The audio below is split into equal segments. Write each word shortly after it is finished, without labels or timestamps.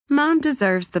Mom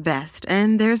deserves the best,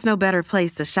 and there's no better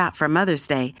place to shop for Mother's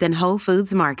Day than Whole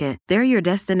Foods Market. They're your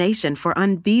destination for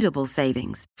unbeatable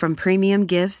savings, from premium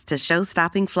gifts to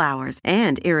show-stopping flowers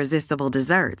and irresistible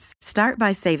desserts. Start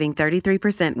by saving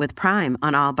 33% with Prime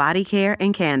on all body care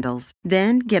and candles.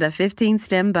 Then get a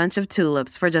 15-stem bunch of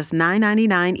tulips for just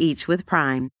 $9.99 each with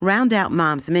Prime. Round out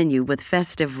Mom's menu with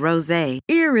festive rosé,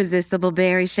 irresistible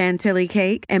berry chantilly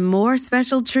cake, and more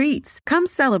special treats. Come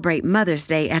celebrate Mother's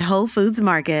Day at Whole Foods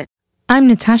Market. I'm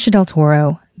Natasha Del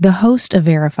Toro, the host of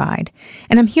Verified,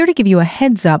 and I'm here to give you a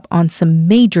heads up on some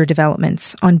major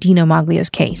developments on Dino Maglio's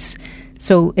case.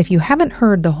 So if you haven't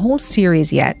heard the whole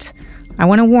series yet, I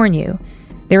want to warn you,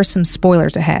 there are some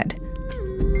spoilers ahead.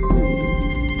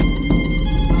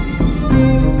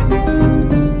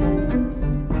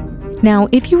 Now,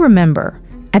 if you remember,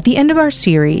 at the end of our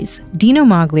series, Dino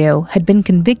Maglio had been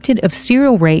convicted of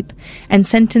serial rape and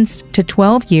sentenced to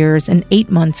 12 years and 8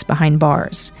 months behind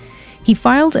bars. He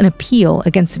filed an appeal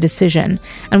against the decision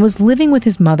and was living with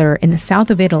his mother in the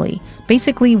south of Italy,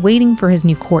 basically waiting for his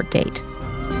new court date.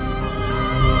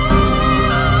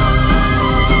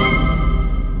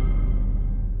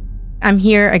 I'm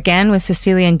here again with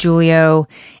Cecilia and Giulio,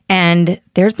 and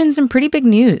there's been some pretty big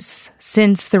news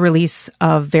since the release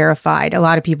of Verified. A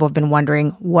lot of people have been wondering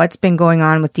what's been going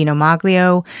on with Dino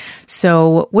Maglio.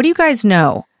 So what do you guys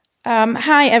know?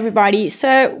 Hi, everybody.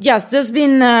 So, yes, there's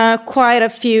been quite a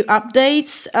few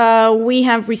updates. We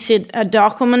have received a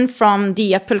document from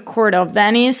the Appeal Court of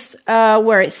Venice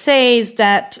where it says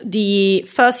that the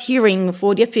first hearing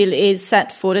for the appeal is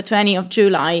set for the 20th of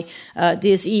July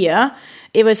this year.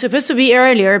 It was supposed to be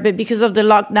earlier, but because of the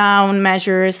lockdown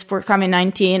measures for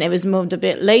COVID-19, it was moved a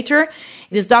bit later.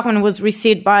 This document was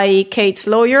received by Kate's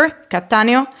lawyer,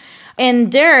 Cattaneo.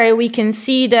 And there we can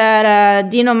see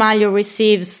that Dino Maglio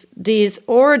receives this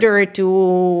order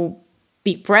to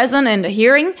be present in the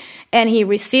hearing, and he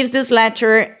receives this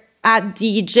letter at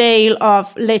the jail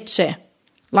of Lecce,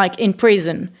 like in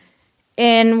prison.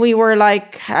 And we were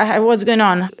like, what's going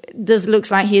on? This looks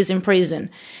like he's in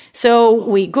prison. So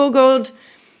we Googled.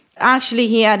 Actually,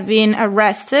 he had been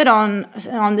arrested on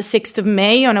the 6th of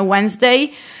May, on a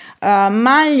Wednesday.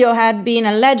 Maglio had been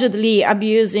allegedly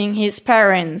abusing his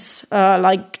parents,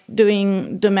 like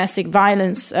doing domestic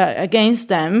violence against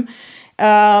them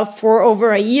for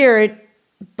over a year.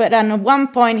 But at one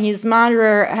point, his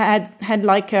mother had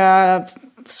like a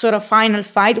sort of final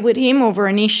fight with him over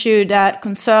an issue that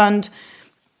concerned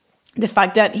the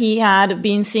fact that he had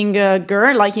been seeing a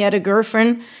girl, like he had a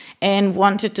girlfriend, and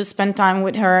wanted to spend time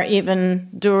with her even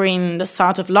during the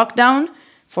start of lockdown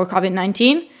for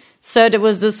COVID-19. So there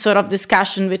was this sort of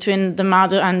discussion between the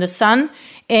mother and the son,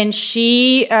 and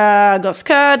she got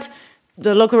scared.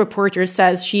 The local reporter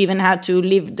says she even had to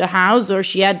leave the house, or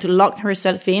she had to lock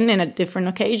herself in a different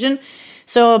occasion.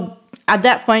 So at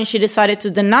that point, she decided to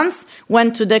denounce,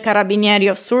 went to the Carabinieri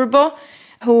of Surbo,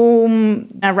 who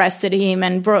arrested him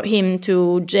and brought him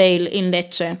to jail in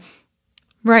Lecce.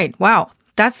 Right. Wow.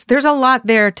 There's a lot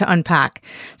there to unpack.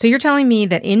 So you're telling me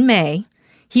that in May,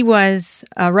 he was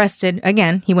arrested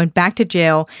again. He went back to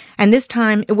jail. And this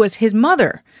time it was his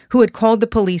mother who had called the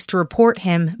police to report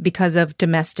him because of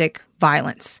domestic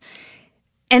violence.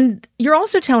 And you're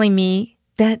also telling me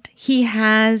that he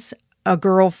has a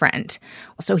girlfriend.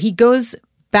 So he goes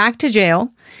back to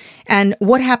jail. And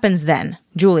what happens then,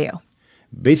 Giulio?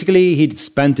 Basically, he'd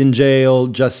spent in jail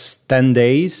just 10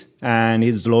 days and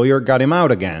his lawyer got him out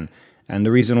again. And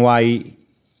the reason why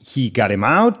he got him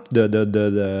out,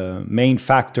 the main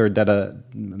factor that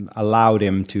allowed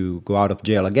him to go out of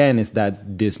jail again is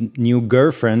that this new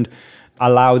girlfriend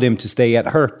allowed him to stay at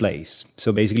her place.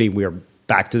 So basically, we're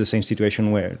back to the same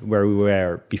situation where we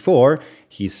were before.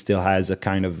 He still has a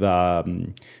kind of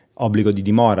obbligo di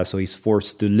dimora, so he's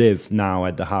forced to live now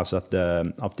at the house of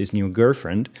this new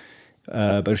girlfriend.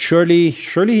 But surely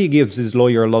he gives his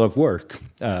lawyer a lot of work.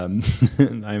 I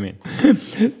mean,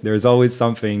 there's always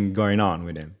something going on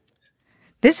with him.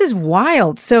 This is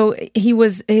wild. So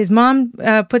his mom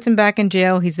puts him back in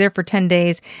jail. He's there for 10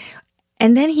 days.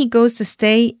 And then he goes to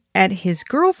stay at his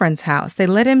girlfriend's house. They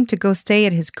let him to go stay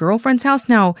at his girlfriend's house.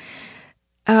 Now,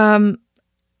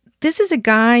 this is a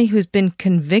guy who's been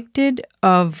convicted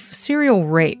of serial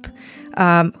rape.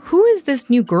 Who is this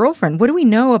new girlfriend? What do we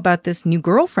know about this new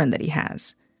girlfriend that he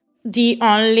has? The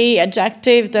only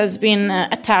adjective that's been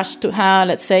attached to her,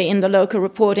 let's say, in the local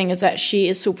reporting is that she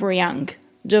is super young.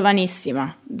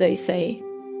 Giovanissima, they say.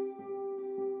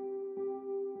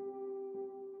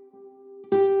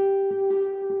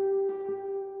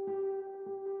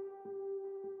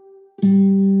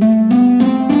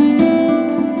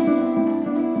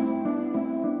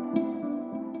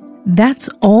 That's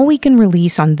all we can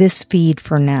release on this feed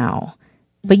for now.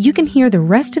 But you can hear the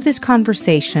rest of this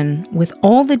conversation with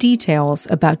all the details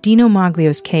about Dino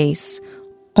Maglio's case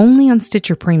only on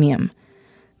Stitcher Premium.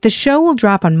 The show will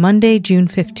drop on Monday, June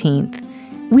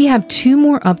 15th. We have 2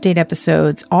 more update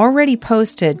episodes already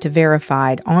posted to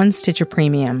Verified on Stitcher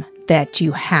Premium that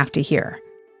you have to hear.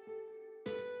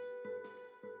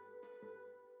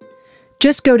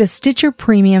 Just go to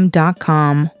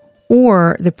StitcherPremium.com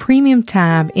or the Premium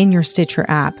tab in your Stitcher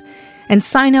app and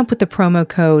sign up with the promo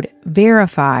code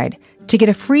VERIFIED to get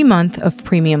a free month of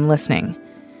premium listening.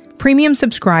 Premium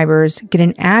subscribers get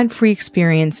an ad-free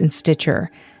experience in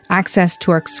Stitcher, access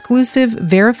to our exclusive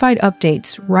Verified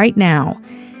updates right now,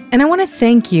 and I want to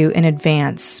thank you in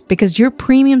advance because your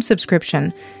premium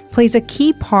subscription plays a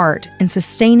key part in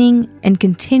sustaining and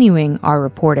continuing our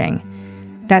reporting.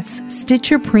 That's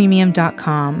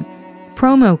StitcherPremium.com,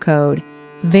 promo code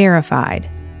VERIFIED.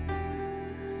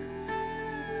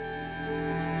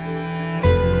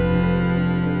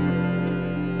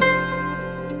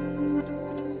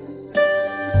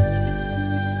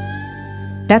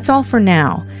 That's all for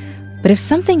now, but if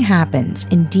something happens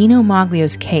in Dino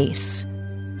Maglio's case,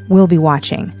 we'll be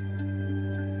watching.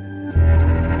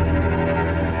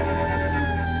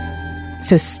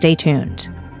 So stay tuned.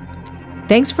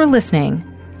 Thanks for listening.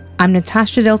 I'm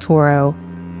Natasha Del Toro,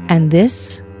 and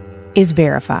this is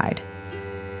Verified.